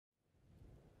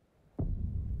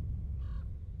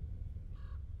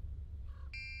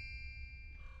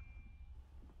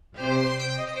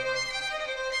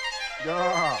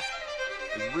Yeah,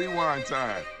 it's rewind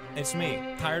time. It's me,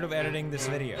 tired of editing this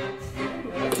video.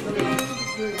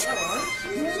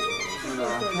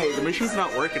 Hey, the machine's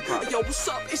not working properly. Yo, what's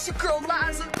up? It's your girl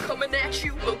Liza coming at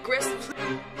you aggressively.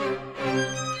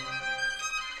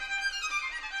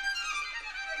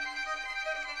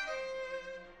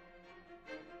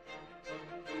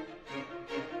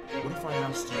 What if I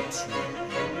asked you to...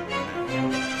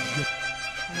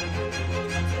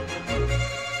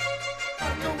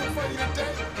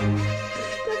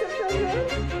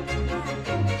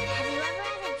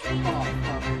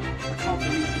 I can't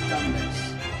believe you've done this.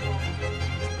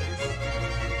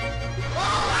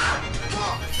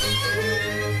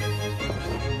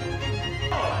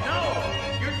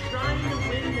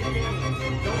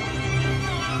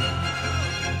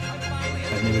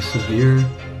 I made a severe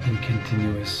and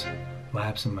continuous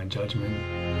lapse in my judgment.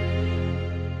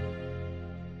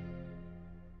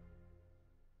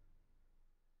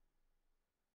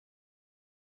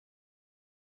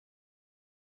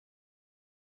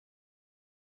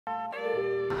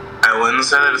 I wouldn't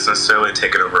say that it's necessarily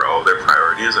taken over all of their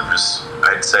priorities.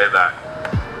 I'd say that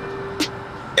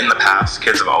in the past,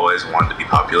 kids have always wanted to be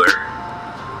popular,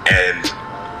 and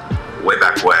way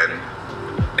back when,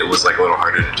 it was like a little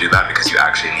harder to do that because you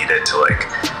actually needed to like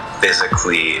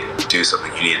physically do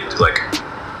something. You needed to like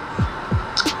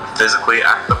physically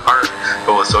act the part,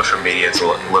 but with social media, it's a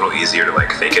little easier to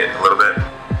like fake it a little bit.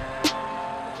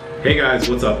 Hey guys,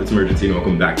 what's up? It's Imurgency and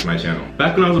welcome back to my channel.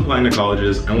 Back when I was applying to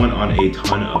colleges, I went on a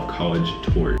ton of college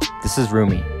tours. This is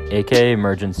Rumi, aka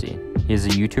Imurgency. He is a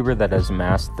YouTuber that has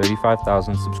amassed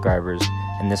 35,000 subscribers,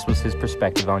 and this was his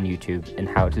perspective on YouTube and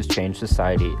how it has changed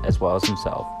society as well as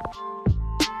himself.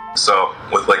 So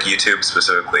with like YouTube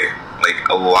specifically, like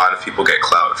a lot of people get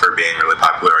clout for being really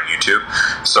popular on YouTube.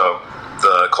 So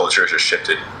the culture has just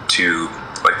shifted to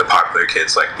like the popular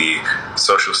kids, like the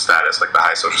social status, like the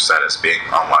high social status being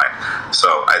online.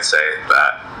 So I'd say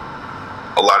that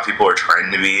a lot of people are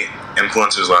trying to be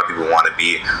influencers, a lot of people want to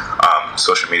be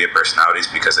social media personalities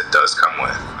because it does come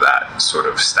with that sort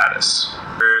of status.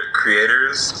 For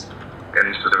creators,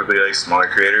 and specifically like smaller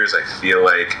creators, I feel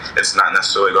like it's not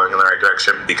necessarily going in the right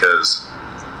direction because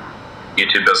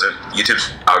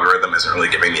YouTube's algorithm isn't really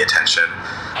giving the attention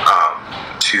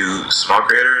to small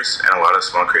creators, and a lot of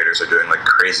small creators are doing like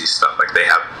crazy stuff. Like they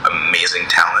have amazing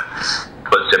talent,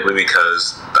 but simply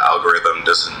because the algorithm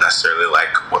doesn't necessarily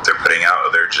like what they're putting out,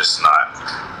 or they're just not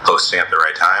posting at the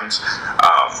right times,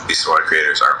 these smaller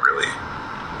creators aren't really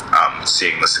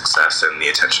seeing the success and the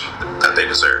attention that they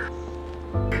deserve.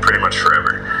 Pretty much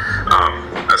forever,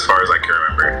 as far as I can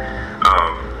remember.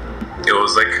 It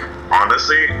was like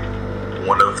honestly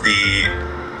one of the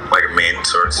like main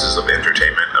sources of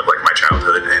entertainment of like my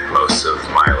childhood and most of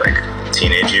my like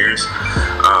teenage years.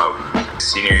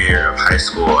 Senior year of high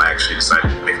school, I actually decided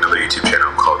to make another YouTube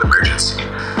channel called Imurgency,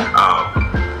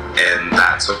 and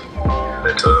that's what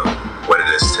led to what it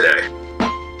is today.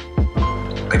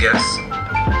 I guess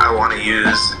I want to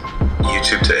use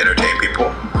YouTube to entertain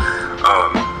people.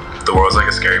 The world's like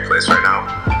a scary place right now,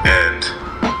 and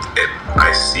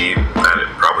I see that it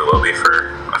probably will be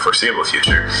for a foreseeable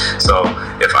future. So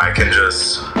if I can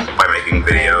just, by making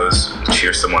videos,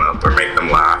 cheer someone up or make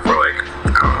them laugh or like, I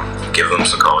don't know, give them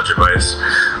some college advice,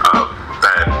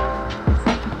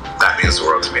 that means the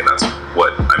world to me, and that's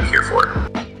what I'm here for.